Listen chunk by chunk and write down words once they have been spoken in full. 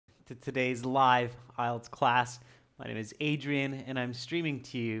to today's live IELTS class. My name is Adrian and I'm streaming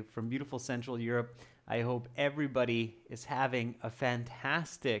to you from beautiful Central Europe. I hope everybody is having a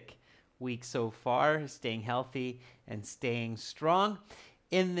fantastic week so far, staying healthy and staying strong.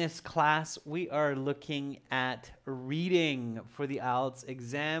 In this class, we are looking at reading for the IELTS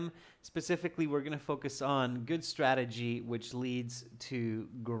exam. Specifically, we're going to focus on good strategy, which leads to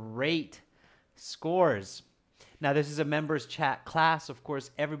great scores. Now, this is a members chat class. Of course,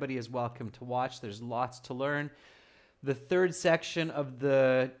 everybody is welcome to watch. There's lots to learn. The third section of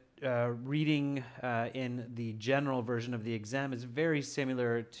the reading in the general version of the exam is very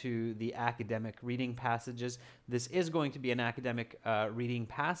similar to the academic reading passages. This is going to be an academic reading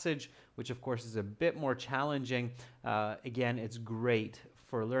passage, which of course is a bit more challenging. Again, it's great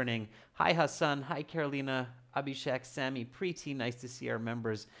for learning. Hi Hassan, hi Carolina, Abhishek, Sammy, Preeti. Nice to see our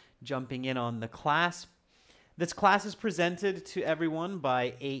members jumping in on the class. This class is presented to everyone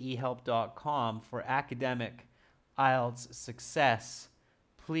by aehelp.com for academic IELTS success.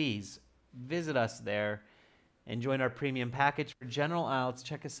 Please visit us there and join our premium package for general IELTS.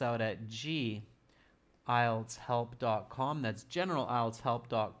 Check us out at gieltshelp.com. That's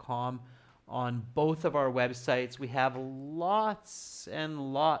generalieltshelp.com. On both of our websites, we have lots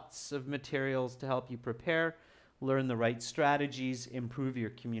and lots of materials to help you prepare, learn the right strategies, improve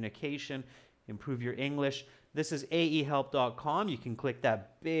your communication, improve your English. This is aehelp.com. You can click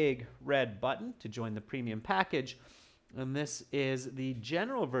that big red button to join the premium package. And this is the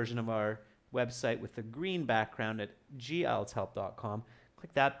general version of our website with the green background at gieltshelp.com.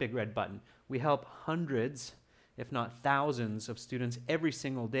 Click that big red button. We help hundreds, if not thousands, of students every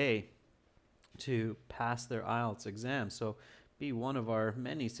single day to pass their IELTS exam. So be one of our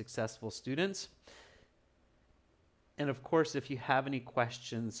many successful students. And of course, if you have any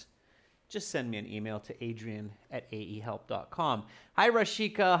questions, just send me an email to adrian@aehelp.com. Hi,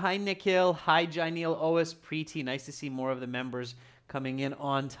 Rashika. Hi, Nikhil. Hi, Jainil, Ois, Preeti. Nice to see more of the members coming in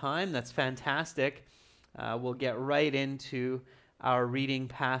on time. That's fantastic. We'll get right into our reading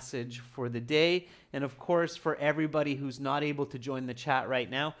passage for the day. And of course, for everybody who's not able to join the chat right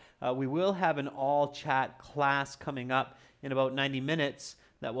now, we will have an all-chat class coming up in about 90 minutes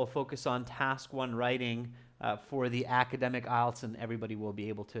that will focus on Task 1 writing for the academic IELTS, and everybody will be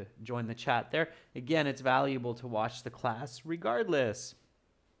able to join the chat there. Again, it's valuable to watch the class regardless.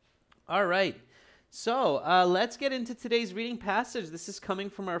 All right, so let's get into today's reading passage. This is coming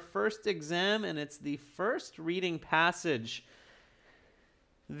from our first exam, and it's the first reading passage.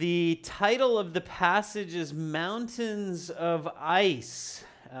 The title of the passage is Mountains of Ice.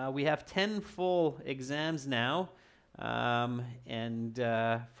 We have 10 full exams now. For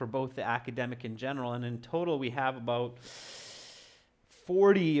both the academic and general, and in total we have about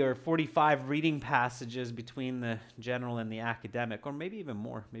 40 or 45 reading passages between the general and the academic, or maybe even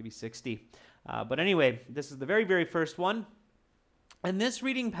more, maybe 60. But anyway, this is the very, very first one. And this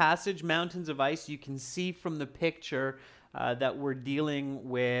reading passage, Mountains of Ice, you can see from the picture that we're dealing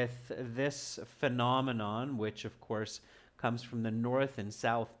with this phenomenon, which of course comes from the north and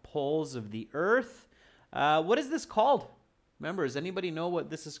south poles of the Earth. What is this called? Remember, does anybody know what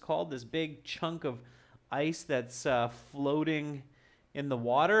this is called? This big chunk of ice that's floating in the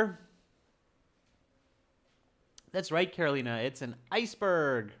water? That's right, Carolina. It's an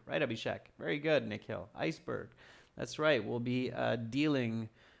iceberg. Right, Abhishek? Very good, Nikhil. Iceberg. That's right. We'll be dealing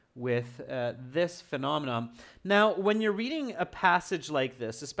with this phenomenon. Now, when you're reading a passage like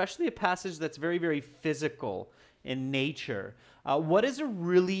this, especially a passage that's very, very physical in nature, what is a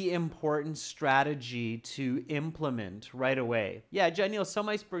really important strategy to implement right away? Yeah, Jainil, some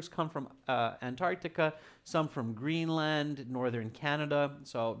icebergs come from Antarctica, some from Greenland, northern Canada,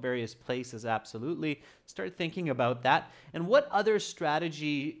 so various places, absolutely. Start thinking about that. And what other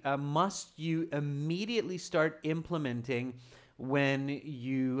strategy must you immediately start implementing when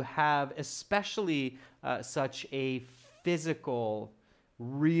you have especially such a physical,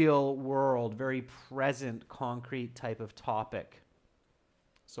 real world, very present, concrete type of topic?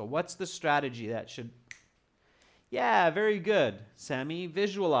 So what's the strategy that should... Yeah, very good, Sammy.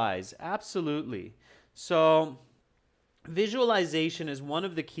 Visualize, absolutely. So visualization is one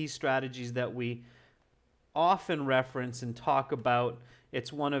of the key strategies that we often reference and talk about.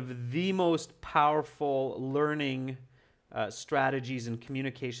 It's one of the most powerful learning strategies and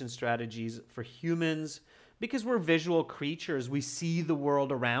communication strategies for humans, because we're visual creatures. We see the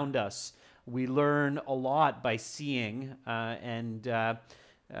world around us. We learn a lot by seeing, and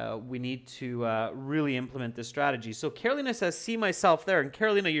we need to really implement this strategy. So Carolina says, see myself there. And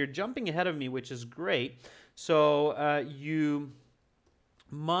Carolina, you're jumping ahead of me, which is great. So you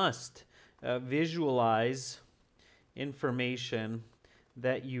must visualize information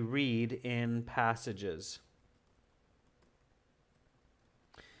that you read in passages.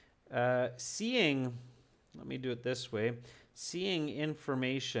 Seeing, let me do it this way, seeing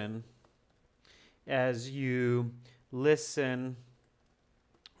information as you listen,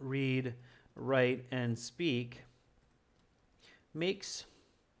 read, write, and speak makes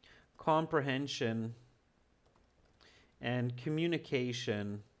comprehension and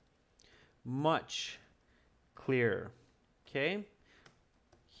communication much clearer. Okay?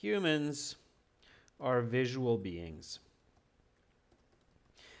 Humans are visual beings.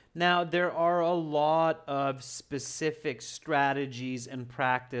 Now, there are a lot of specific strategies and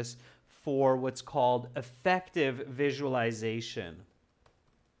practice for what's called effective visualization.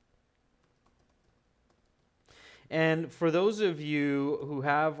 And for those of you who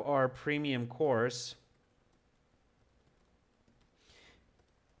have our premium course,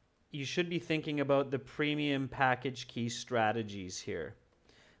 you should be thinking about the premium package key strategies here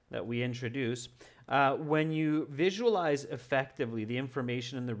that we introduce. When you visualize effectively the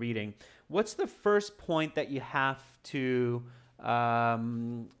information in the reading, what's the first point that you have to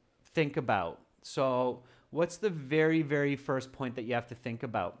think about? So what's the very, very first point that you have to think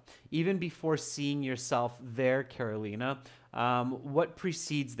about? Even before seeing yourself there, Carolina, what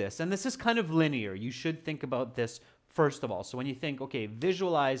precedes this? And this is kind of linear. You should think about this first of all. So when you think, okay,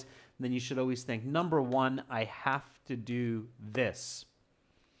 visualize, then you should always think, number one, I have to do this.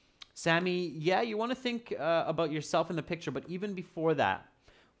 Sammy, yeah, you want to think about yourself in the picture, but even before that,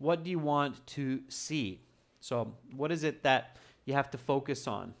 what do you want to see? So what is it that you have to focus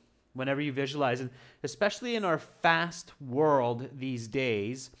on whenever you visualize? And especially in our fast world these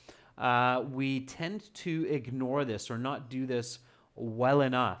days, we tend to ignore this or not do this well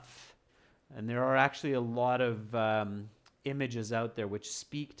enough. And there are actually a lot of images out there which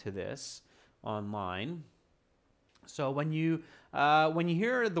speak to this online. So when you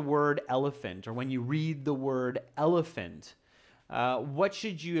hear the word elephant, or when you read the word elephant, what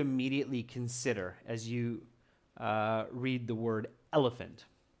should you immediately consider as you read the word elephant?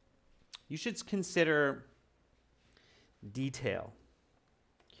 You should consider detail.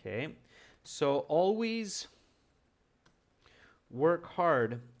 Okay, so always work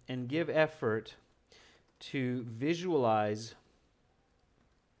hard and give effort to visualize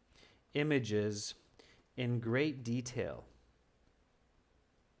images in great detail.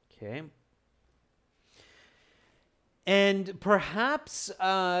 Okay. And perhaps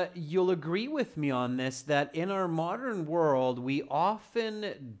you'll agree with me on this, that in our modern world, we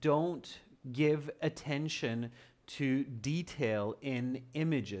often don't give attention to detail in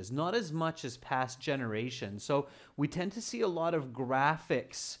images, not as much as past generations. So we tend to see a lot of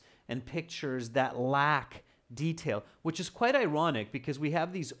graphics and pictures that lack detail, which is quite ironic because we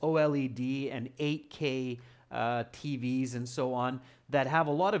have these OLED and 8K TVs and so on that have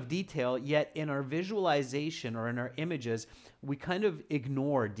a lot of detail, yet in our visualization or in our images, we kind of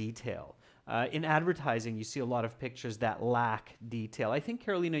ignore detail. In advertising, you see a lot of pictures that lack detail. I think,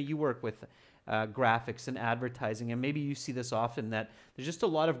 Carolina, you work with graphics and advertising, and maybe you see this often, that there's just a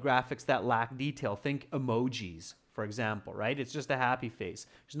lot of graphics that lack detail. Think emojis, for example, right? It's just a happy face.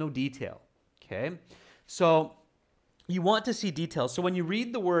 There's no detail, okay? So you want to see detail. So when you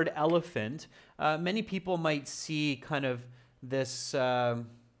read the word elephant, many people might see kind of this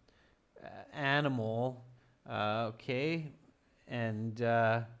animal, okay? And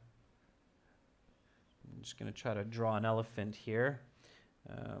I'm just going to try to draw an elephant here.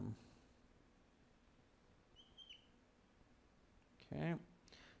 Okay,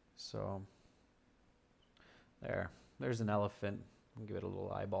 so there's an elephant. I'll give it a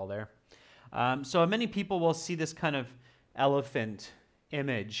little eyeball there. So many people will see this kind of elephant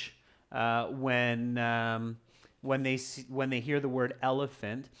image when they hear the word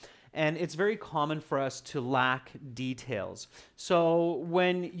elephant. And it's very common for us to lack details. So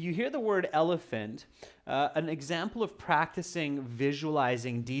when you hear the word elephant, an example of practicing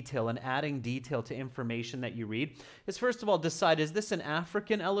visualizing detail and adding detail to information that you read is, first of all, decide, is this an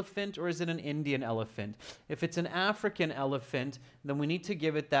African elephant or is it an Indian elephant? If it's an African elephant, then we need to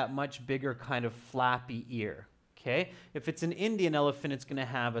give it that much bigger kind of flappy ear. Okay, if it's an Indian elephant, it's going to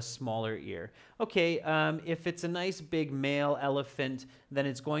have a smaller ear. Okay, if it's a nice big male elephant, then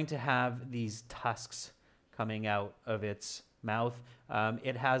it's going to have these tusks coming out of its mouth.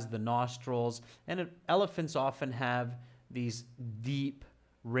 It has the nostrils, and elephants often have these deep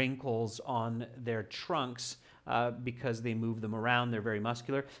wrinkles on their trunks because they move them around. They're very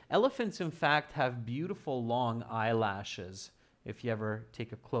muscular. Elephants, in fact, have beautiful long eyelashes. If you ever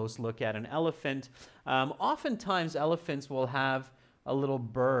take a close look at an elephant, oftentimes elephants will have a little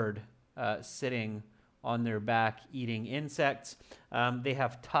bird sitting on their back eating insects. They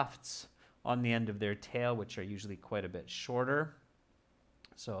have tufts on the end of their tail, which are usually quite a bit shorter.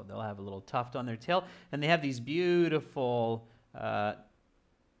 So they'll have a little tuft on their tail. And they have these beautiful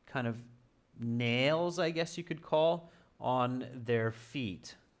kind of nails, I guess you could call, on their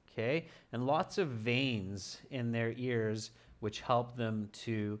feet. Okay? And lots of veins in their ears, which help them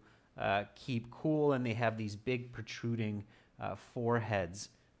to keep cool. And they have these big protruding foreheads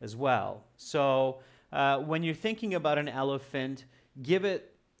as well. So when you're thinking about an elephant, give it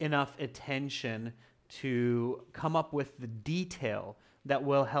enough attention to come up with the detail that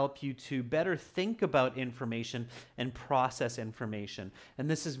will help you to better think about information and process information. And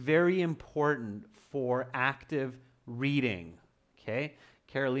this is very important for active reading, okay?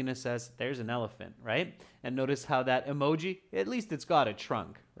 Carolina says, there's an elephant, right? And notice how that emoji, at least it's got a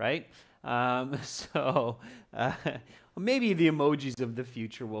trunk, right? Maybe the emojis of the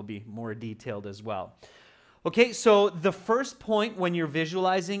future will be more detailed as well. Okay, so the first point when you're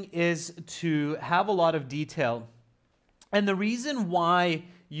visualizing is to have a lot of detail. And the reason why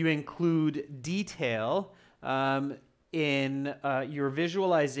you include detail in your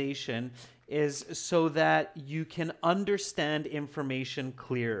visualization is so that you can understand information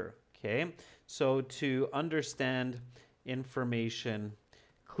clearer, okay? So to understand information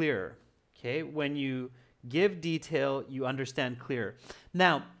clearer, okay? When you give detail, you understand clearer.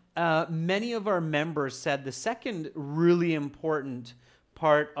 Now, many of our members said the second really important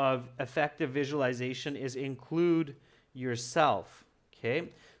part of effective visualization is include yourself, okay?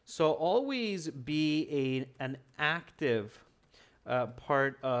 So always be an active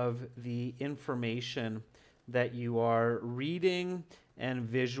part of the information that you are reading and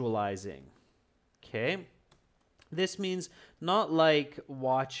visualizing, okay? This means not like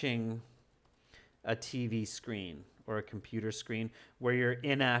watching a TV screen or a computer screen where you're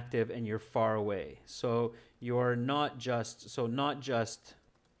inactive and you're far away. So you're not just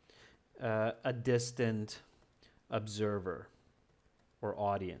a distant observer or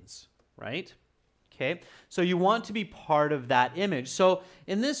audience, right? Okay, so you want to be part of that image. So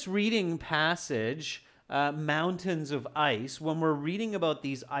in this reading passage, mountains of ice, when we're reading about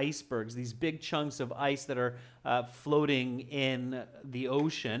these icebergs, these big chunks of ice that are floating in the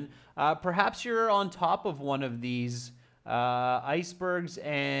ocean, perhaps you're on top of one of these icebergs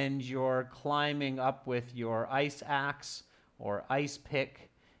and you're climbing up with your ice axe or ice pick,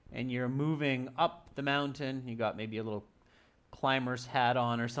 and you're moving up the mountain. You got maybe a little climber's hat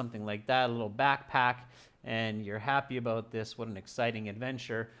on or something like that, a little backpack, and you're happy about this. What an exciting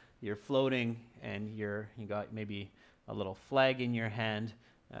adventure. You're floating, and you got maybe a little flag in your hand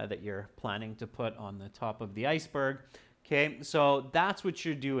that you're planning to put on the top of the iceberg. Okay, so that's what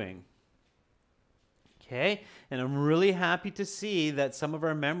you're doing. Okay, and I'm really happy to see that some of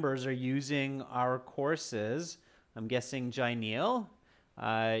our members are using our courses. I'm guessing Jaineel,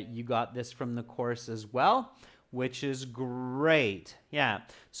 you got this from the course as well, which is great. Yeah,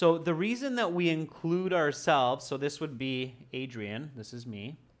 so the reason that we include ourselves, so this would be Adrian, this is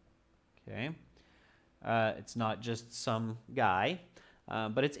me, okay? It's not just some guy,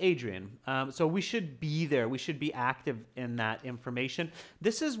 but it's Adrian. So we should be there. We should be active in that information.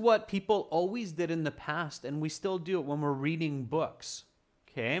 This is what people always did in the past, and we still do it when we're reading books,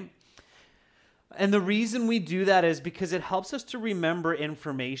 okay? And the reason we do that is because it helps us to remember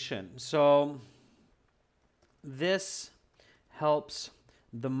information. So this helps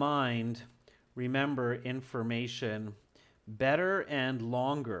the mind remember information better and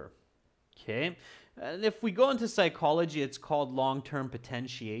longer, okay? And if we go into psychology, it's called long-term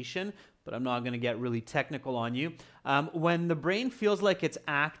potentiation, but I'm not going to get really technical on you. When the brain feels like it's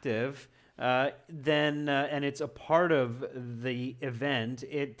active, and it's a part of the event,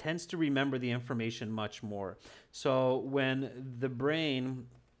 it tends to remember the information much more. So when the brain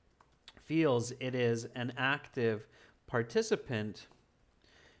feels it is an active participant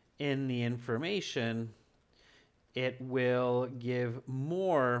in the information, it will give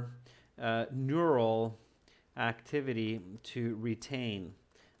more neural activity to retain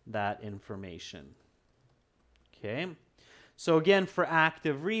that information. Okay? So again, for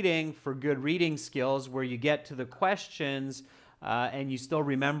active reading, for good reading skills, where you get to the questions and you still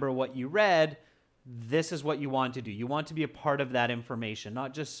remember what you read, this is what you want to do. You want to be a part of that information,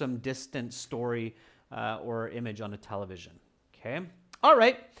 not just some distant story or image on a television. Okay? All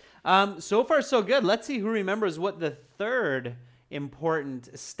right. So far, so good. Let's see who remembers what the third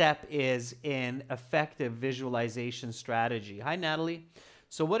important step is in effective visualization strategy. Hi, Natalie.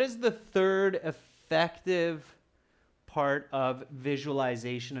 So what is the third effective part of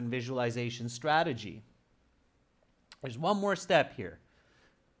visualization and visualization strategy? There's one more step here.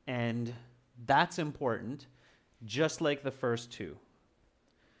 And That's important, just like the first two.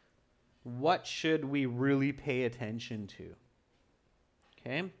 What should we really pay attention to?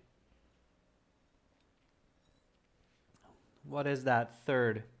 Okay? What is that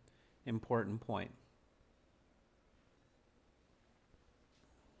third important point?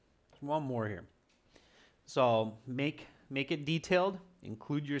 There's one more here. So make it detailed,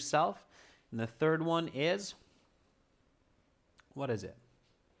 include yourself. And the third one is, what is it?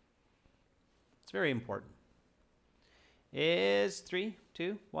 It's very important. Is 3,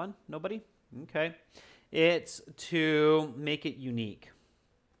 2, 1, nobody? Okay. It's to make it unique.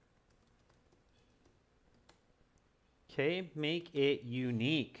 Okay, make it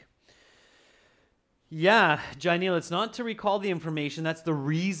unique. Yeah, Janil, it's not to recall the information. That's the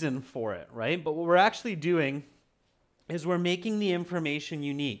reason for it, right? But what we're actually doing is we're making the information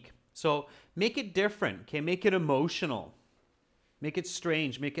unique. So make it different, okay? Make it emotional. Make it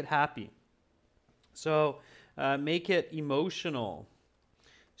strange. Make it happy. So make it emotional,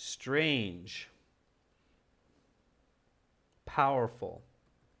 strange, powerful.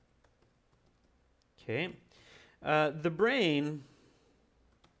 Okay. The brain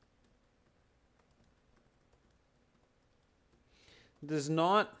does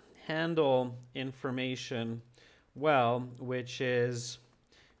not handle information well, which is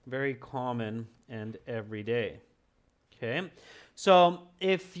very common and everyday. Okay. So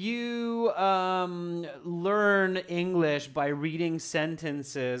if you learn English by reading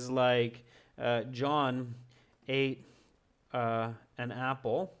sentences like John ate an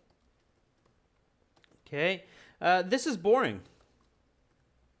apple, okay, this is boring.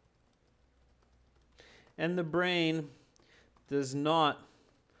 And the brain does not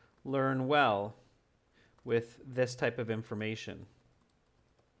learn well with this type of information.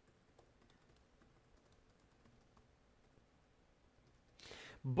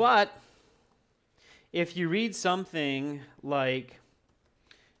 But if you read something like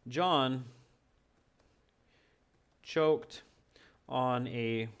John choked on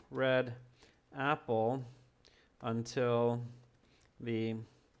a red apple until the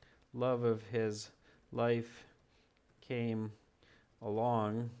love of his life came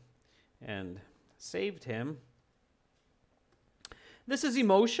along and saved him, this is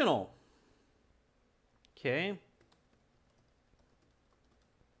emotional. Okay?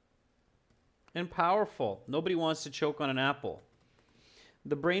 And powerful. Nobody wants to choke on an apple.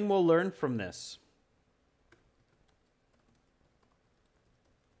 The brain will learn from this.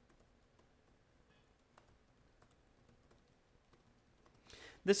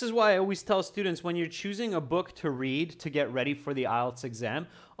 This is why I always tell students, when you're choosing a book to read to get ready for the IELTS exam,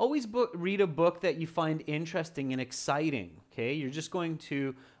 always read a book that you find interesting and exciting. Okay, you're just going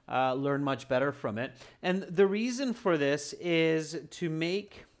to learn much better from it. And the reason for this is to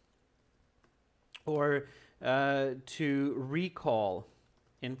make or to recall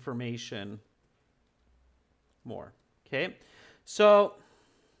information more. Okay, so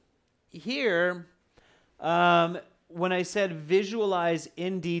here, when I said visualize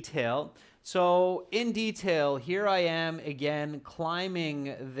in detail, so in detail, here I am again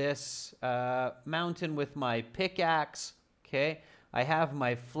climbing this mountain with my pickaxe. Okay, I have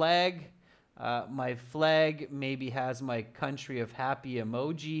my flag. My flag maybe has my country of happy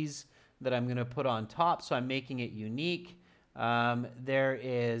emojis that I'm going to put on top, so I'm making it unique. There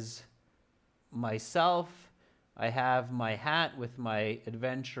is myself. I have my hat with my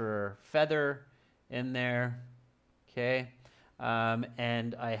adventurer feather in there. Okay,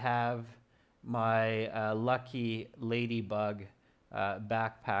 and I have my lucky ladybug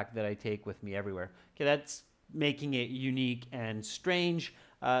backpack that I take with me everywhere. Okay, that's making it unique and strange.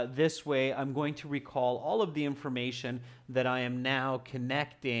 This way, I'm going to recall all of the information that I am now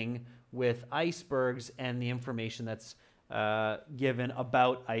connecting with icebergs and the information that's given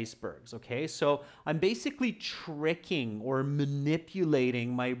about icebergs. Okay, so I'm basically tricking or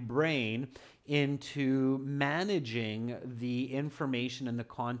manipulating my brain into managing the information and the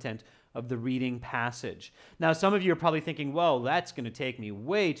content of the reading passage. Now, some of you are probably thinking, well, that's going to take me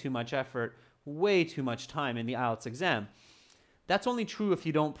way too much effort, way too much time in the IELTS exam. That's only true if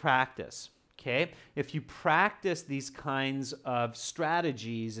you don't practice. Okay? If you practice these kinds of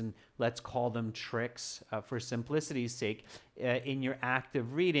strategies, and let's call them tricks for simplicity's sake, in your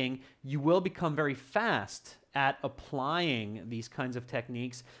active reading, you will become very fast at applying these kinds of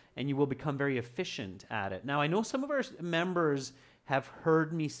techniques, and you will become very efficient at it. Now, I know some of our members have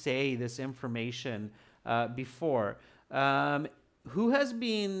heard me say this information before. Who has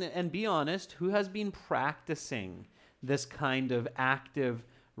been, and be honest, who has been practicing this kind of active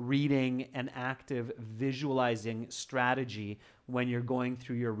reading an active visualizing strategy when you're going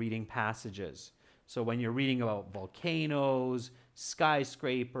through your reading passages. So when you're reading about volcanoes,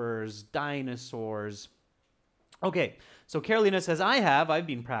 skyscrapers, dinosaurs. Okay, so Carolina says, I've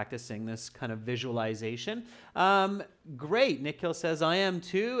been practicing this kind of visualization. Great, Nikhil says, I am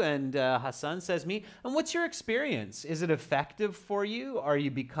too, and Hassan says, me. And what's your experience? Is it effective for you? Are you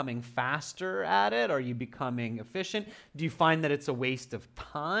becoming faster at it? Are you becoming efficient? Do you find that it's a waste of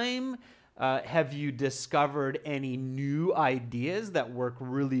time? Have you discovered any new ideas that work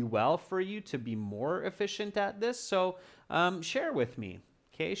really well for you to be more efficient at this? So share with me.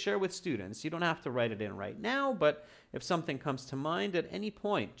 Okay, share with students. You don't have to write it in right now, but if something comes to mind at any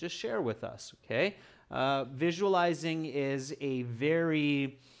point, just share with us, okay? Visualizing is a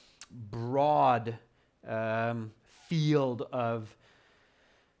very broad field of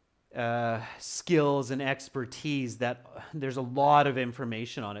skills and expertise that there's a lot of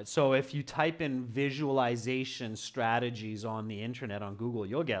information on it. So if you type in visualization strategies on the internet, on Google,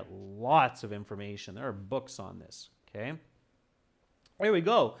 you'll get lots of information. There are books on this, okay? There we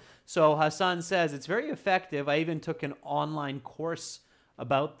go. So Hassan says, it's very effective. I even took an online course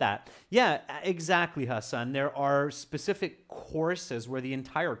about that. Yeah, exactly, Hassan. There are specific courses where the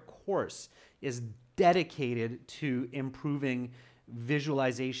entire course is dedicated to improving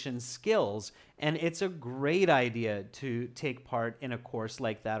visualization skills. And it's a great idea to take part in a course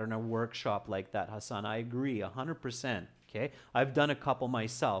like that or in a workshop like that, Hassan. I agree 100%. Okay, I've done a couple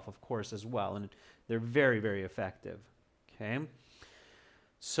myself, of course, as well. And they're very, very effective. Okay.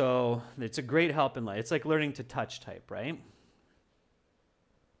 So it's a great help in life. It's like learning to touch type, right?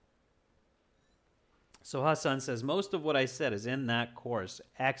 So Hassan says, most of what I said is in that course.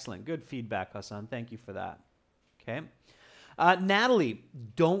 Excellent. Good feedback, Hassan. Thank you for that. Okay. Natalie,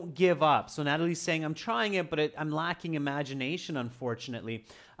 don't give up. So Natalie's saying, I'm trying it, but I'm lacking imagination, unfortunately.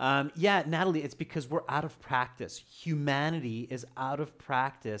 Yeah, Natalie, it's because we're out of practice. Humanity is out of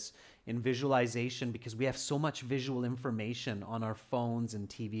practice in visualization because we have so much visual information on our phones and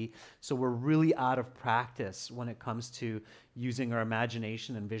TV. So we're really out of practice when it comes to using our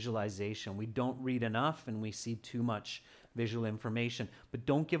imagination and visualization. We don't read enough and we see too much visual information. But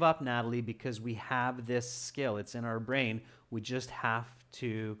don't give up, Natalie, because we have this skill. It's in our brain. We just have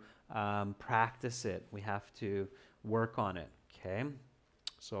to practice it. We have to work on it, okay?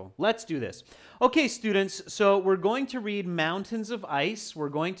 So let's do this. Okay, students, so we're going to read Mountains of Ice. We're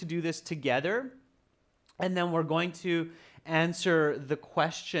going to do this together, and then we're going to answer the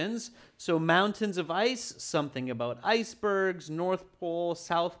questions. So Mountains of Ice, something about icebergs, North Pole,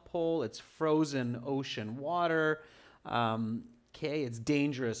 South Pole, it's frozen ocean water. Okay, it's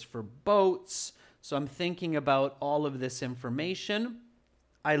dangerous for boats. So I'm thinking about all of this information.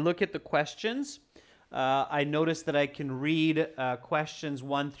 I look at the questions. I notice that I can read questions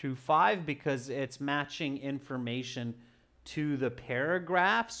 1 through 5 because it's matching information to the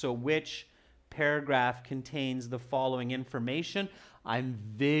paragraph. So which paragraph contains the following information? I'm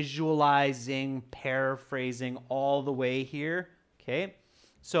visualizing, paraphrasing all the way here. Okay,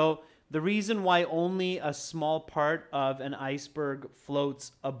 so the reason why only a small part of an iceberg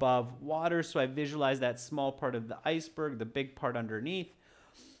floats above water, so I visualize that small part of the iceberg, the big part underneath.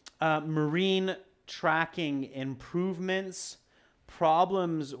 Marine tracking improvements,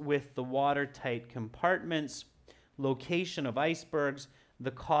 problems with the watertight compartments, location of icebergs,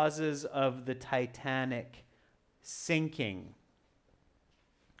 the causes of the Titanic sinking.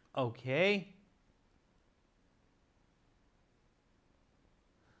 Okay.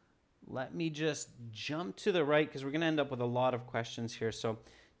 Let me just jump to the right because we're going to end up with a lot of questions here. So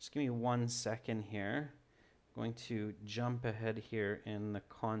just give me 1 second here. I'm going to jump ahead here in the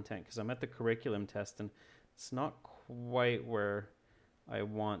content because I'm at the curriculum test and it's not quite where I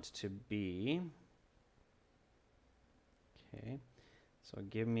want to be. Okay, so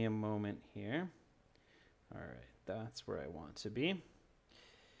give me a moment here. All right, that's where I want to be.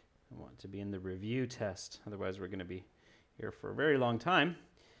 I want to be in the review test. Otherwise, we're going to be here for a very long time.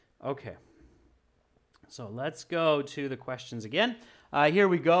 Okay, so let's go to the questions again. Here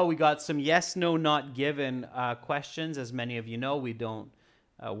we go. We got some yes, no, not given questions. As many of you know, we don't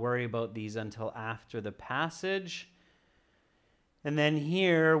worry about these until after the passage. And then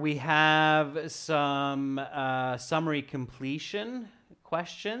here we have some summary completion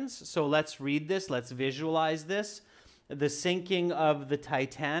questions. So let's read this. Let's visualize this. The sinking of the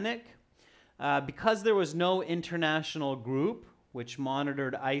Titanic. Because there was no international group which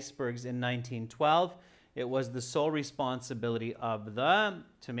monitored icebergs in 1912, it was the sole responsibility of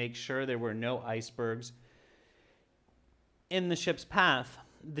to make sure there were no icebergs in the ship's path.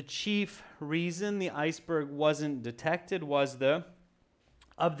 The chief reason the iceberg wasn't detected was the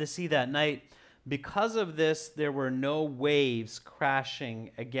of the sea that night. Because of this, there were no waves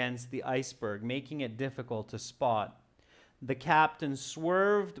crashing against the iceberg, making it difficult to spot. The captain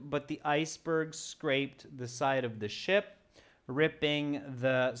swerved, but the iceberg scraped the side of the ship, ripping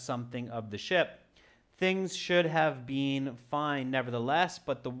the something of the ship. Things should have been fine nevertheless,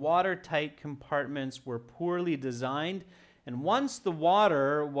 but the watertight compartments were poorly designed, and once the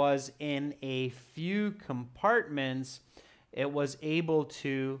water was in a few compartments, it was able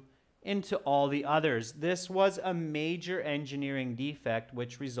to into all the others. This was a major engineering defect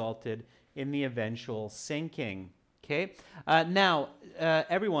which resulted in the eventual sinking. Okay, now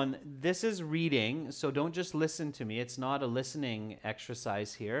everyone, this is reading, so don't just listen to me. It's not a listening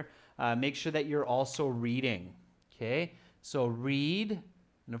exercise here. Make sure that you're also reading. Okay, so read,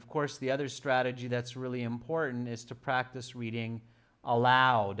 and of course the other strategy that's really important is to practice reading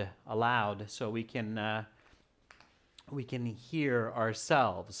aloud, so we can hear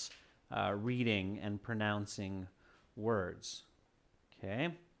ourselves reading and pronouncing words. Okay,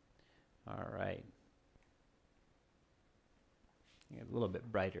 all right. A little bit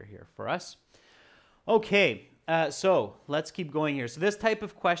brighter here for us. Okay, so let's keep going here. So this type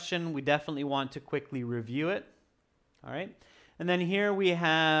of question, we definitely want to quickly review it. All right, and then here we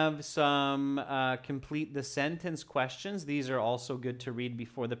have some complete the sentence questions. These are also good to read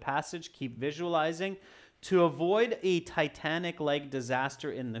before the passage. Keep visualizing. To avoid a Titanic-like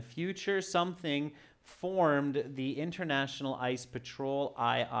disaster in the future, something formed the International Ice Patrol,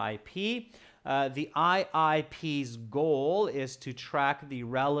 IIP. The IIP's goal is to track the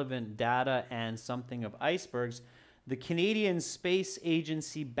relevant data and something of icebergs. The Canadian Space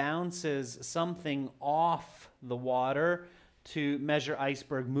Agency bounces something off the water to measure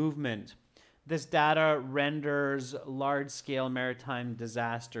iceberg movement. This data renders large-scale maritime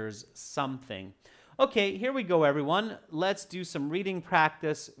disasters something. Okay, here we go, everyone. Let's do some reading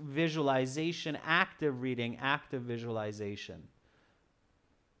practice, visualization, active reading, active visualization.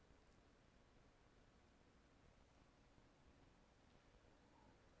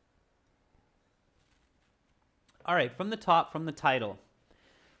 All right, from the top, from the title,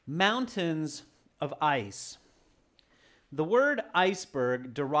 Mountains of Ice. The word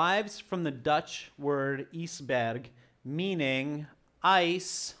iceberg derives from the Dutch word ijsberg, meaning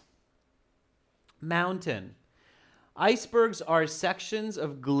ice mountain. Icebergs are sections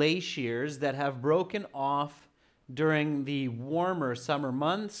of glaciers that have broken off during the warmer summer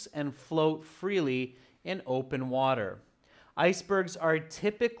months and float freely in open water. Icebergs are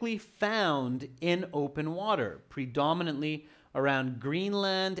typically found in open water, predominantly around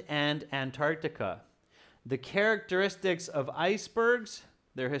Greenland and Antarctica. The characteristics of icebergs,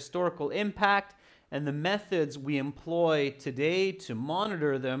 their historical impact, and the methods we employ today to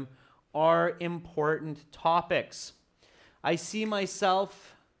monitor them are important topics. I see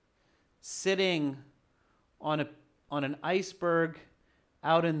myself sitting on an iceberg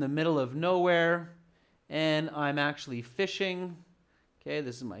out in the middle of nowhere, and I'm actually fishing. Okay,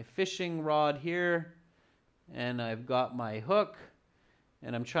 this is my fishing rod here, and I've got my hook,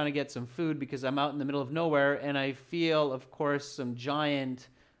 and I'm trying to get some food because I'm out in the middle of nowhere, and I feel, of course, some giant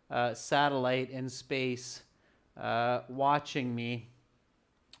satellite in space watching me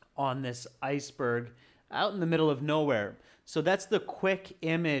on this iceberg out in the middle of nowhere. So that's the quick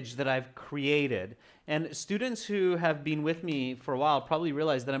image that I've created. And students who have been with me for a while probably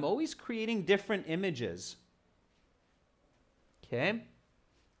realize that I'm always creating different images. Okay?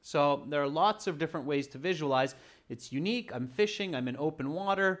 So there are lots of different ways to visualize. It's unique. I'm fishing. I'm in open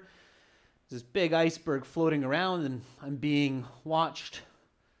water. There's this big iceberg floating around, and I'm being watched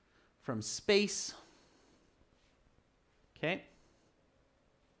from space. Okay?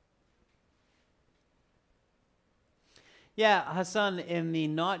 Yeah, Hassan, in the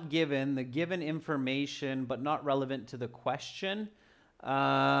not given, the given information but not relevant to the question.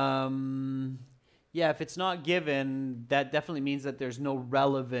 Yeah, if it's not given, that definitely means that there's no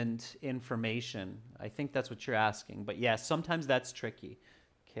relevant information. I think that's what you're asking. But yeah, sometimes that's tricky.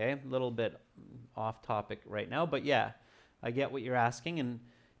 Okay, a little bit off topic right now. But yeah, I get what you're asking. And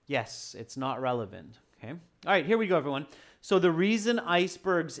yes, it's not relevant. Okay. All right, here we go, everyone. So the reason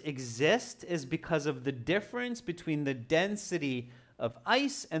icebergs exist is because of the difference between the density of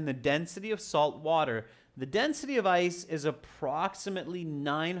ice and the density of salt water. The density of ice is approximately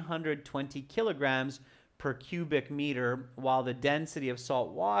 920 kilograms per cubic meter, while the density of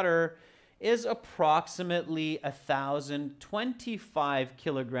salt water is approximately 1,025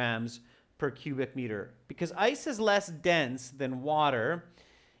 kilograms per cubic meter. Because ice is less dense than water,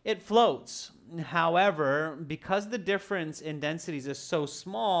 it floats. However, because the difference in densities is so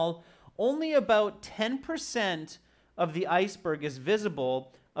small, only about 10% of the iceberg is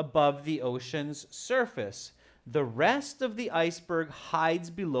visible above the ocean's surface. The rest of the iceberg hides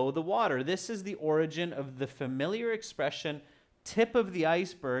below the water. This is the origin of the familiar expression, tip of the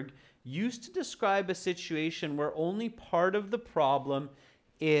iceberg, used to describe a situation where only part of the problem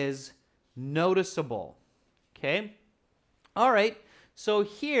is noticeable. Okay? All right. So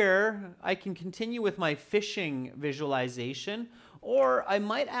here I can continue with my fishing visualization, or I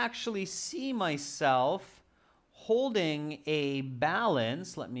might actually see myself holding a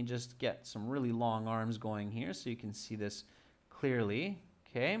balance. Let me just get some really long arms going here so you can see this clearly.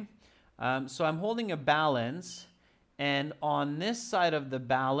 Okay. So I'm holding a balance, and on this side of the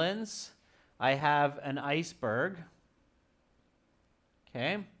balance, I have an iceberg.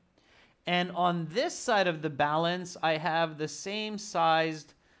 Okay. And on this side of the balance, I have the same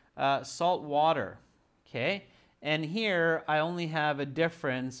sized salt water. Okay. And here, I only have a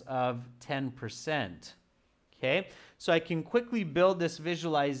difference of 10%. Okay. So I can quickly build this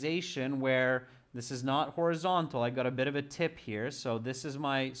visualization where this is not horizontal. I got a bit of a tip here. So this is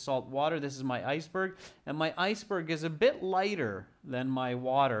my salt water. This is my iceberg. And my iceberg is a bit lighter than my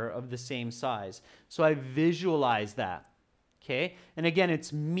water of the same size. So I visualize that. Okay, and again,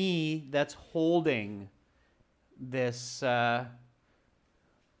 it's me that's holding this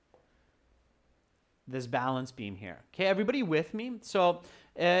this balance beam here. Okay, everybody with me? So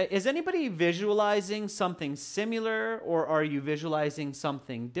is anybody visualizing something similar, or are you visualizing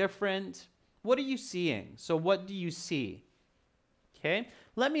something different? What are you seeing? So what do you see? Okay,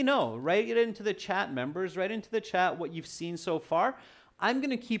 let me know. Write it into the chat, members. Write into the chat what you've seen so far. I'm going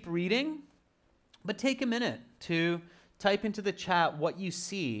to keep reading, but take a minute to type into the chat what you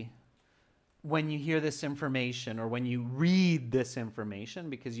see when you hear this information or when you read this information,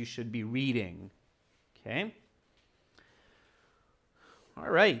 because you should be reading. Okay?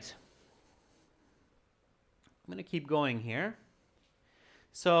 All right. I'm going to keep going here.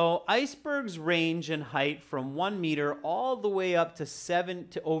 So icebergs range in height from 1 meter all the way up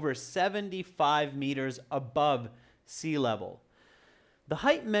to over 75 meters above sea level. The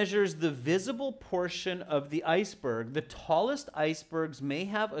height measures the visible portion of the iceberg. The tallest icebergs may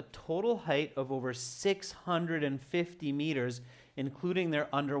have a total height of over 650 meters, including their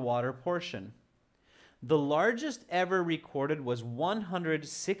underwater portion. The largest ever recorded was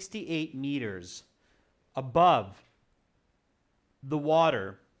 168 meters above the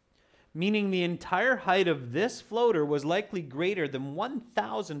water, meaning the entire height of this floater was likely greater than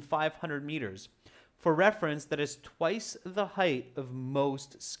 1,500 meters. For reference, that is twice the height of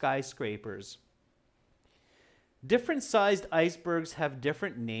most skyscrapers. Different sized icebergs have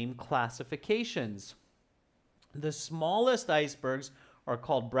different name classifications. The smallest icebergs are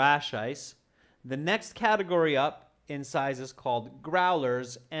called brash ice. The next category up in size is called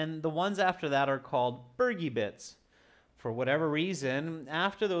growlers, and the ones after that are called bergy bits. For whatever reason,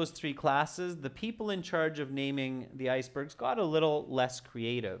 after those three classes, the people in charge of naming the icebergs got a little less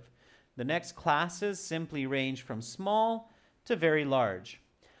creative. The next classes simply range from small to very large.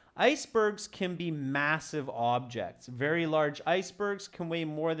 Icebergs can be massive objects. Very large icebergs can weigh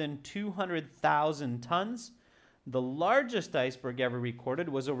more than 200,000 tons. The largest iceberg ever recorded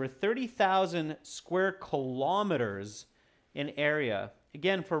was over 30,000 square kilometers in area.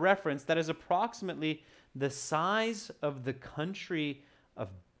 Again, for reference, that is approximately the size of the country of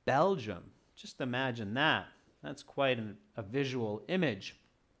Belgium. Just imagine that. That's quite a visual image.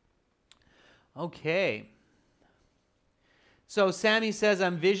 Okay. So Sammy says,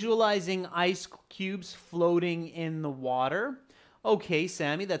 I'm visualizing ice cubes floating in the water. Okay,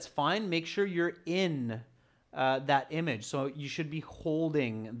 Sammy, that's fine. Make sure you're in that image. So you should be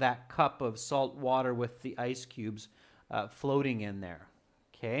holding that cup of salt water with the ice cubes floating in there.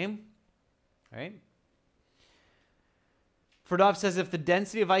 Okay? All right. Ferdov says, if the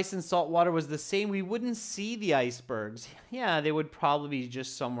density of ice and salt water was the same, we wouldn't see the icebergs. Yeah, they would probably be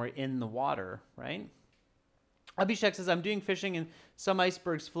just somewhere in the water, right? Abhishek says, I'm doing fishing and some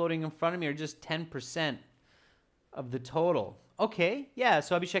icebergs floating in front of me are just 10% of the total. Okay, yeah,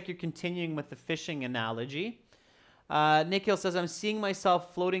 so Abhishek, you're continuing with the fishing analogy. Nikhil says, I'm seeing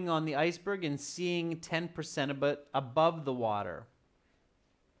myself floating on the iceberg and seeing 10% above the water.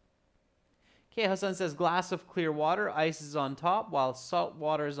 Okay, Hassan says, glass of clear water, ice is on top, while salt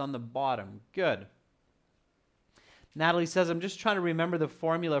water is on the bottom. Good. Natalie says, I'm just trying to remember the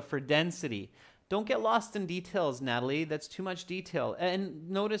formula for density. Don't get lost in details, Natalie. That's too much detail. And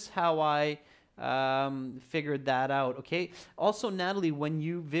notice how I figured that out, okay? Also, Natalie, when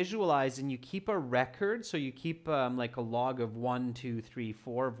you visualize and you keep a record, so you keep like a log of 1, 2, 3,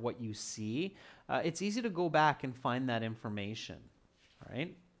 4 of what you see, it's easy to go back and find that information, all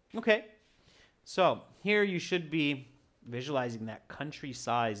right? Okay. So here you should be visualizing that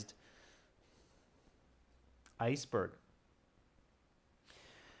country-sized iceberg.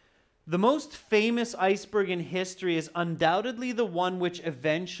 The most famous iceberg in history is undoubtedly the one which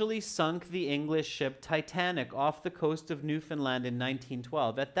eventually sunk the English ship Titanic off the coast of Newfoundland in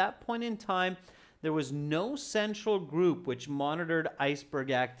 1912. At that point in time, there was no central group which monitored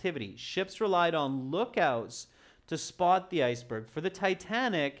iceberg activity. Ships relied on lookouts to spot the iceberg. For the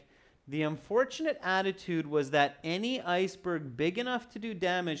Titanic, the unfortunate attitude was that any iceberg big enough to do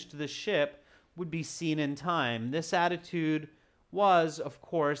damage to the ship would be seen in time. This attitude was, of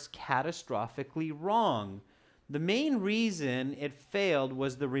course, catastrophically wrong. The main reason it failed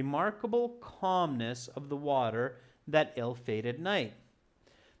was the remarkable calmness of the water that ill-fated night.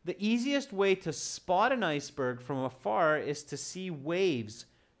 The easiest way to spot an iceberg from afar is to see waves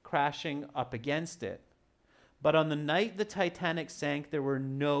crashing up against it. But on the night the Titanic sank, there were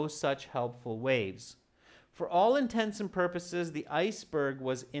no such helpful waves. For all intents and purposes, the iceberg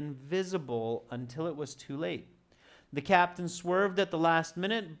was invisible until it was too late. The captain swerved at the last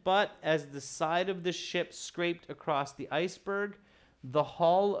minute, but as the side of the ship scraped across the iceberg, the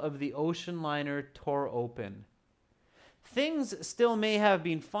hull of the ocean liner tore open. Things still may have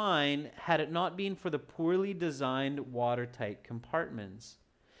been fine had it not been for the poorly designed watertight compartments.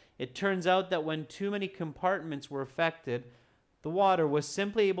 It turns out that when too many compartments were affected, the water was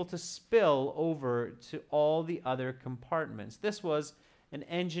simply able to spill over to all the other compartments. This was an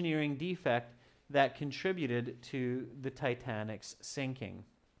engineering defect that contributed to the Titanic's sinking.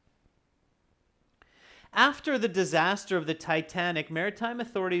 After the disaster of the Titanic, maritime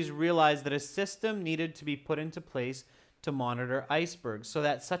authorities realized that a system needed to be put into place to monitor icebergs so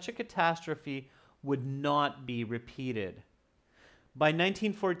that such a catastrophe would not be repeated. By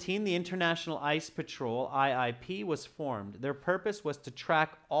 1914, the International Ice Patrol, IIP, was formed. Their purpose was to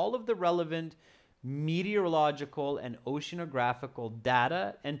track all of the relevant meteorological and oceanographical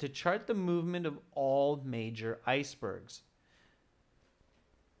data and to chart the movement of all major icebergs.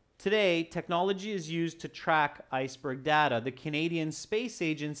 Today, technology is used to track iceberg data. The Canadian Space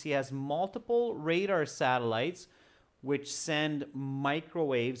Agency has multiple radar satellites which send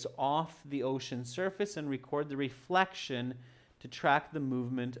microwaves off the ocean surface and record the reflection to track the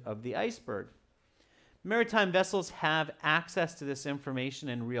movement of the iceberg. Maritime vessels have access to this information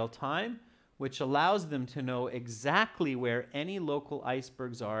in real time, which allows them to know exactly where any local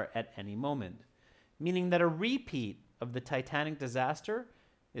icebergs are at any moment, meaning that a repeat of the Titanic disaster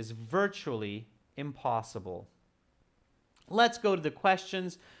is virtually impossible. Let's go to the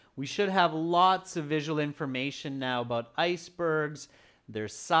questions. We should have lots of visual information now about icebergs, their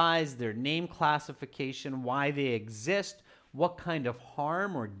size, their name classification, why they exist, what kind of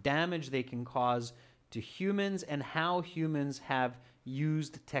harm or damage they can cause to humans, and how humans have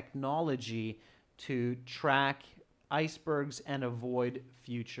used technology to track icebergs and avoid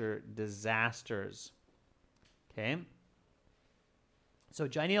future disasters. Okay. So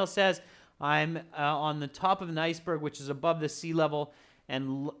Janelle says, I'm on the top of an iceberg which is above the sea level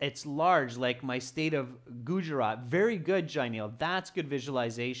and it's large like my state of Gujarat. Very good, Janelle. That's good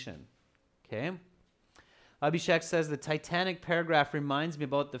visualization. Okay. Abhishek says the Titanic paragraph reminds me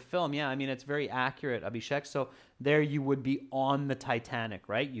about the film. Yeah, I mean, it's very accurate, Abhishek. So there you would be on the Titanic,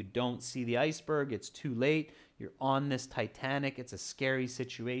 right? You don't see the iceberg. It's too late. You're on this Titanic. It's a scary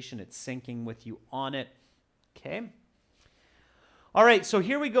situation. It's sinking with you on it. Okay. All right, so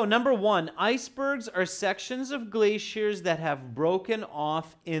here we go. Number one, icebergs are sections of glaciers that have broken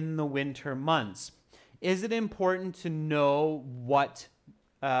off in the winter months. Is it important to know what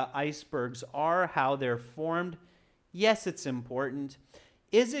icebergs are, how they're formed? Yes, it's important.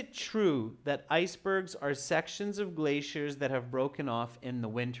 Is it true that icebergs are sections of glaciers that have broken off in the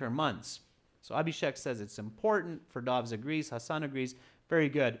winter months? So Abhishek says it's important. Ferdavs agrees. Hassan agrees. Very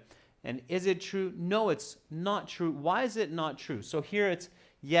good. And is it true? No, it's not true. Why is it not true? So here it's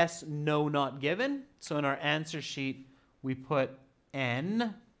yes, no, not given. So in our answer sheet, we put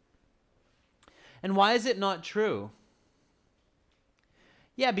N. And why is it not true?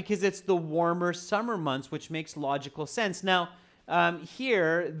 Yeah, because it's the warmer summer months, which makes logical sense. Now,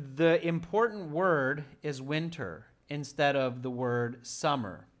 here, the important word is winter instead of the word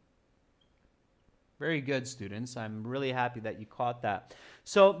summer. Very good, students. I'm really happy that you caught that.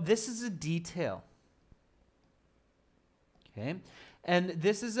 So this is a detail. Okay? And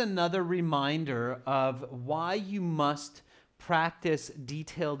this is another reminder of why you must practice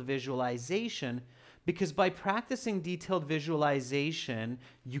detailed visualization, because by practicing detailed visualization,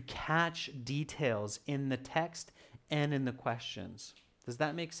 you catch details in the text and in the questions. Does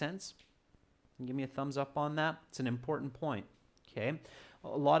that make sense? Give me a thumbs up on that. It's an important point. Okay.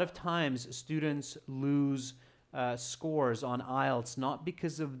 A lot of times students lose scores on IELTS not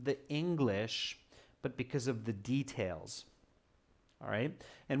because of the English, but because of the details. All right?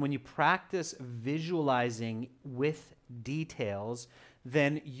 And when you practice visualizing with details,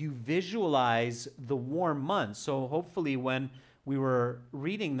 then you visualize the warm months. So hopefully when we were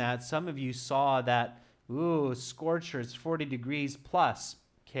reading that, some of you saw that, ooh, scorchers, 40 degrees plus,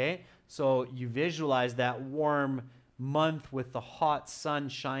 okay? So you visualize that warm month with the hot sun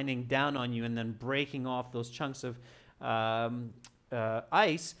shining down on you and then breaking off those chunks of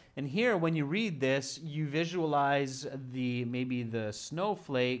ice. And here, when you read this, you visualize maybe the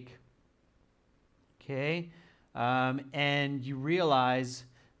snowflake, okay? And you realize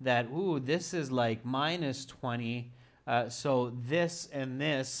that, ooh, this is like minus 20. So this and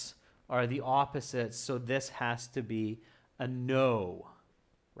this are the opposites. So this has to be a no,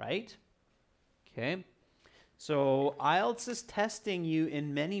 right? Okay. So IELTS is testing you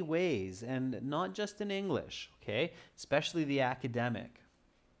in many ways, and not just in English, okay? Especially the academic,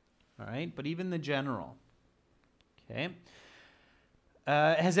 all right? But even the general, okay?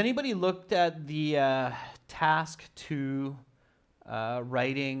 Has anybody looked at the task 2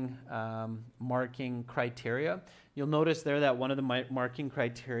 writing marking criteria? You'll notice there that one of the marking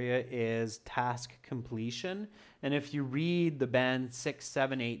criteria is task completion. And if you read the band 6,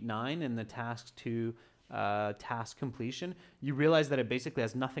 7, 8, 9 in the task 2 task completion, you realize that it basically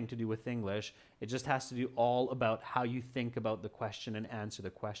has nothing to do with English. It just has to do all about how you think about the question and answer the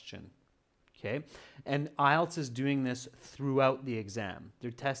question. Okay? And IELTS is doing this throughout the exam.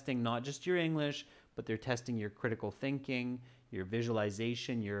 They're testing not just your English, but they're testing your critical thinking, your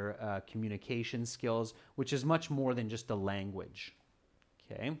visualization, your communication skills, which is much more than just a language.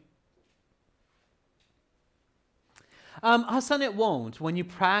 Okay? Hassan, it won't. When you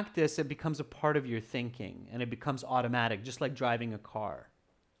practice, it becomes a part of your thinking, and it becomes automatic, just like driving a car.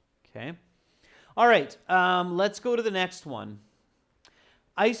 Okay? All right, let's go to the next one.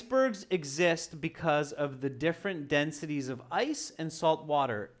 Icebergs exist because of the different densities of ice and salt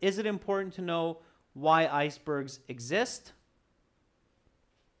water. Is it important to know why icebergs exist?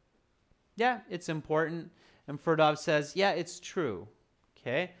 Yeah, it's important. And Ferdov says, yeah, it's true.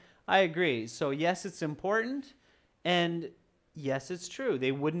 Okay, I agree. So yes, it's important. And yes, it's true.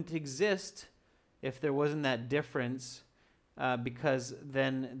 They wouldn't exist if there wasn't that difference, because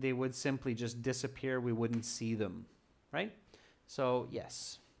then they would simply just disappear. We wouldn't see them, right? So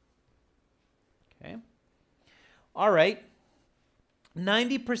yes. Okay. All right.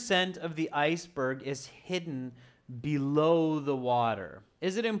 90% of the iceberg is hidden below the water.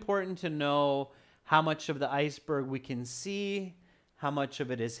 Is it important to know how much of the iceberg we can see, how much of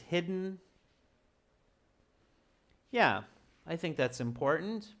it is hidden? Yeah, I think that's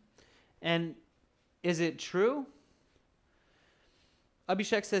important. And is it true?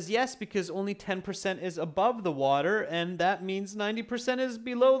 Abhishek says yes, because only 10% is above the water, and that means 90% is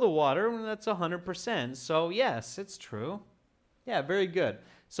below the water, and that's 100%. So yes, it's true. Yeah, very good.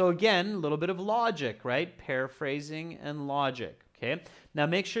 So again, a little bit of logic, right? Paraphrasing and logic, okay? Now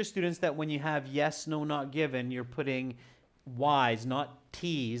make sure, students, that when you have yes, no, not given, you're putting Y's, not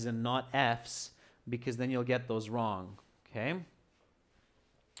T's, and not F's, because then you'll get those wrong, okay?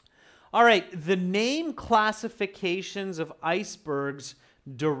 All right, the name classifications of icebergs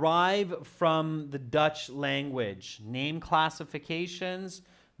derive from the Dutch language. Name classifications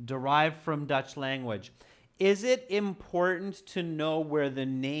derive from Dutch language. Is it important to know where the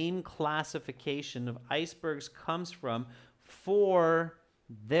name classification of icebergs comes from for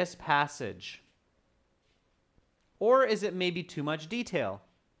this passage? Or is it maybe too much detail?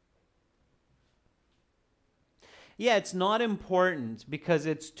 Yeah, it's not important because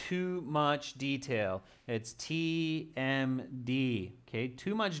it's too much detail. It's TMD, okay?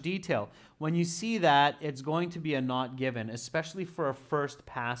 Too much detail. When you see that, it's going to be a not given, especially for a first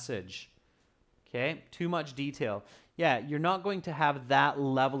passage, okay? Too much detail. Yeah, you're not going to have that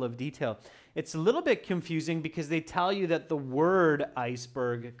level of detail. It's a little bit confusing because they tell you that the word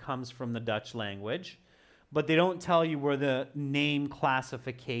iceberg comes from the Dutch language, but they don't tell you where the name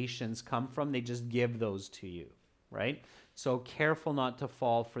classifications come from. They just give those to you. Right? So careful not to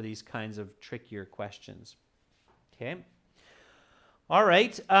fall for these kinds of trickier questions. Okay. All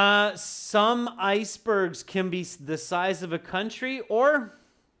right. Some icebergs can be the size of a country, or,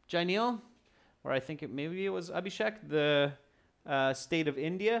 Janil, or I think maybe it was Abhishek, the state of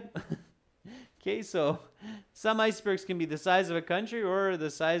India. Okay, so some icebergs can be the size of a country or the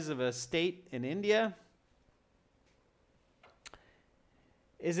size of a state in India.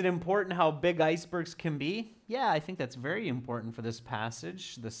 Is it important how big icebergs can be? Yeah, I think that's very important for this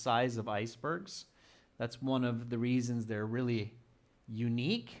passage, the size of icebergs. That's one of the reasons they're really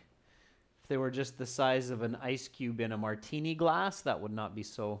unique. If they were just the size of an ice cube in a martini glass, that would not be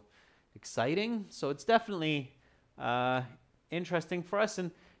so exciting. So it's definitely interesting for us.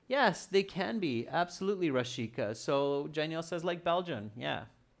 And yes, they can be. Absolutely, Rashika. So Janiel says like Belgian. Yeah.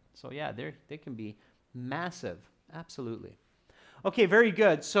 So yeah, they can be massive. Absolutely. Okay, very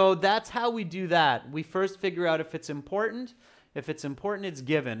good. So that's how we do that. We first figure out if it's important. If it's important, it's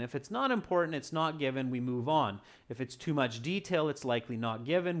given. If it's not important, it's not given. We move on. If it's too much detail, it's likely not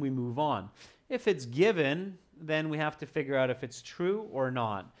given. We move on. If it's given, then we have to figure out if it's true or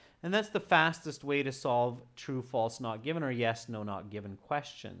not. And that's the fastest way to solve true, false, not given, or yes, no, not given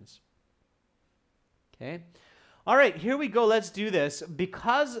questions. Okay. All right, here we go. Let's do this.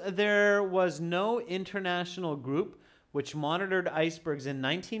 Because there was no international group which monitored icebergs in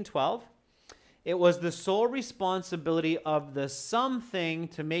 1912, it was the sole responsibility of the something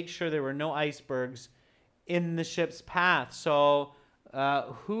to make sure there were no icebergs in the ship's path. So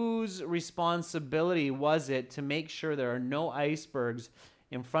whose responsibility was it to make sure there are no icebergs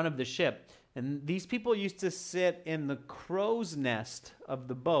in front of the ship? And these people used to sit in the crow's nest of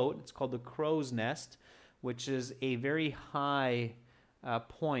the boat. It's called the crow's nest, which is a very high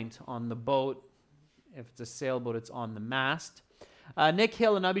point on the boat. If it's a sailboat, it's on the mast. Nick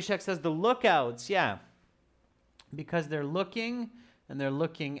Hill and Abhishek says the lookouts. Yeah, because they're looking and they're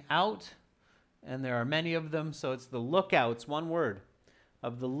looking out, and there are many of them. So it's the lookouts, one word,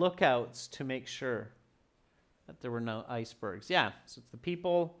 of the lookouts to make sure that there were no icebergs. Yeah, so it's the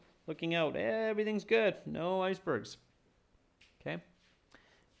people looking out. Everything's good. No icebergs. Okay,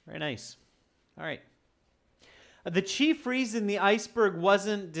 very nice. All right. The chief reason the iceberg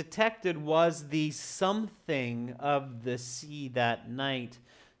wasn't detected was the something of the sea that night.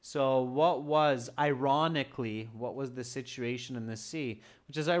 So what was the situation in the sea?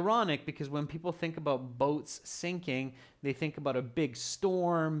 Which is ironic because when people think about boats sinking, they think about a big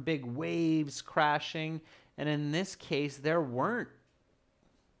storm, big waves crashing. And in this case, there weren't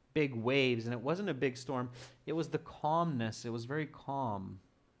big waves and it wasn't a big storm. It was the calmness. It was very calm.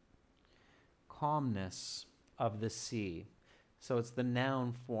 Calmness of the sea. So it's the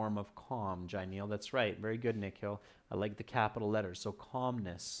noun form of calm, Jainil. That's right. Very good, Nikhil. I like the capital letters. So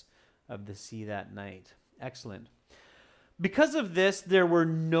calmness of the sea that night. Excellent. Because of this, there were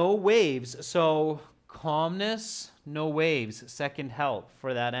no waves. So calmness, no waves. Second help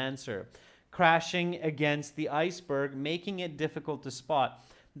for that answer. Crashing against the iceberg, making it difficult to spot.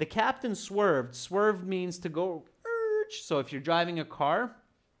 The captain swerved. Swerved means to go, so if you're driving a car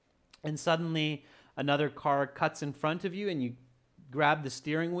and suddenly another car cuts in front of you and you grab the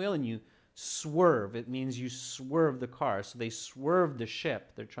steering wheel and you swerve. It means you swerve the car. So they swerved the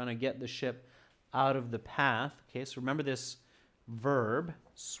ship. They're trying to get the ship out of the path. Okay, so remember this verb,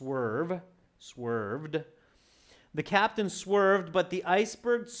 swerve, swerved. The captain swerved, but the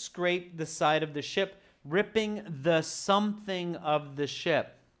iceberg scraped the side of the ship, ripping the something of the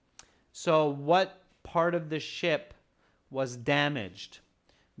ship. So what part of the ship was damaged?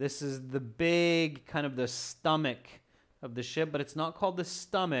 This is the big, kind of the stomach of the ship, but it's not called the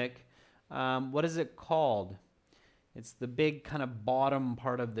stomach. What is it called? It's the big kind of bottom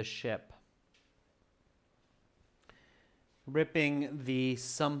part of the ship. Ripping the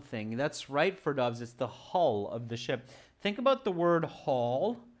something. That's right, for doves. It's the hull of the ship. Think about the word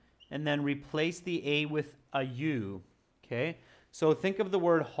hull and then replace the A with a U. Okay? So think of the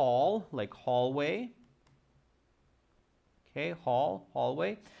word hall, like hallway. Okay, hall,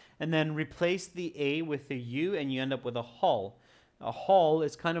 hallway. And then replace the A with a U and you end up with a hull. A hull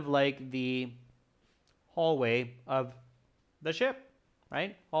is kind of like the hallway of the ship,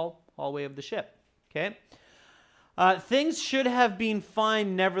 right? Hallway of the ship, okay? Things should have been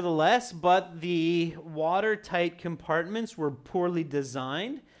fine nevertheless, but the watertight compartments were poorly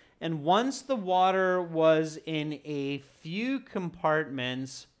designed. And once the water was in a few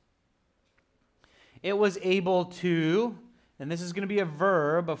compartments, it was able to, and this is going to be a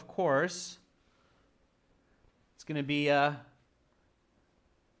verb, of course. It's going to be a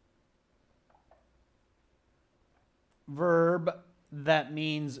verb that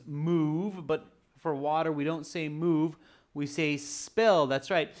means move, but for water we don't say move, we say spill. That's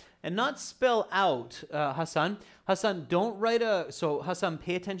right. And not spill out, Hassan. Hassan, don't write so Hassan,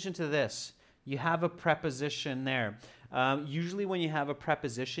 pay attention to this. You have a preposition there. Usually when you have a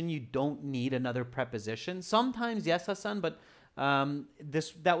preposition, you don't need another preposition. Sometimes, yes, Hassan, but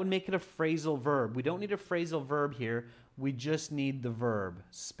that would make it a phrasal verb. We don't need a phrasal verb here. We just need the verb,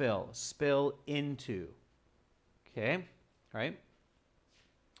 spill. Spill into. Okay, all right?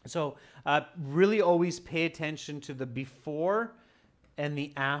 So really always pay attention to the before and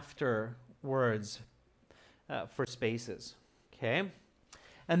the after words for spaces. Okay.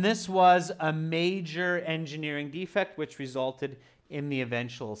 And this was a major engineering defect which resulted in the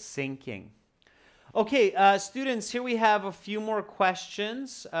eventual sinking. Okay, students, here we have a few more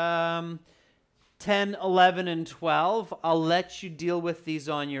questions. 10, 11, and 12. I'll let you deal with these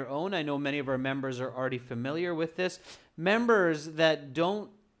on your own. I know many of our members are already familiar with this. Members that don't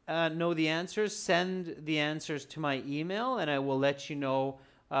know the answers, send the answers to my email, and I will let you know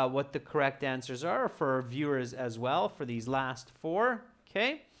what the correct answers are for our viewers as well for these last 4.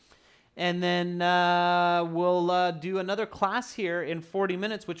 Okay? And then we'll do another class here in 40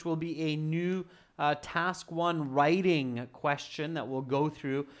 minutes, which will be a new Task 1 writing question that we'll go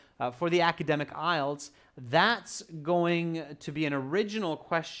through for the academic IELTS. That's going to be an original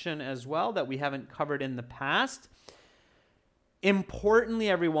question as well that we haven't covered in the past. Importantly,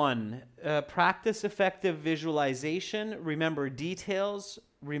 everyone, practice effective visualization. Remember details.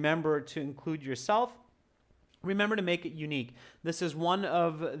 Remember to include yourself. Remember to make it unique. This is one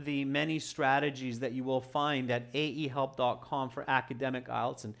of the many strategies that you will find at aehelp.com for academic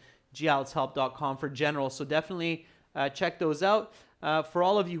IELTS and gieltshelp.com for general. So definitely check those out. For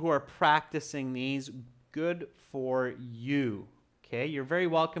all of you who are practicing these, good for you. Okay, you're very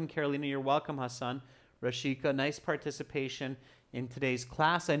welcome, Carolina. You're welcome, Hassan. Rashika, nice participation in today's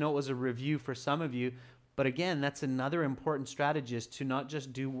class. I know it was a review for some of you, but again, that's another important strategy, is to not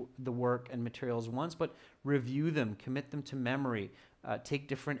just do the work and materials once, but review them, commit them to memory, take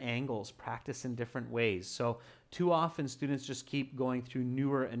different angles, practice in different ways. So too often students just keep going through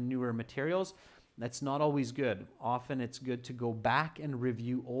newer and newer materials. That's not always good. Often it's good to go back and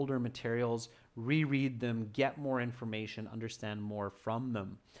review older materials, reread them, get more information, understand more from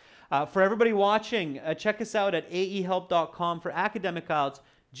them. For everybody watching, check us out at aehelp.com for academic IELTS,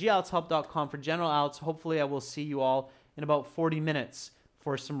 gieltshelp.com for general IELTS. Hopefully I will see you all in about 40 minutes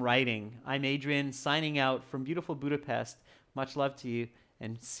for some writing. I'm Adrian, signing out from beautiful Budapest. Much love to you,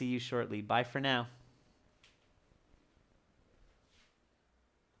 and see you shortly. Bye for now.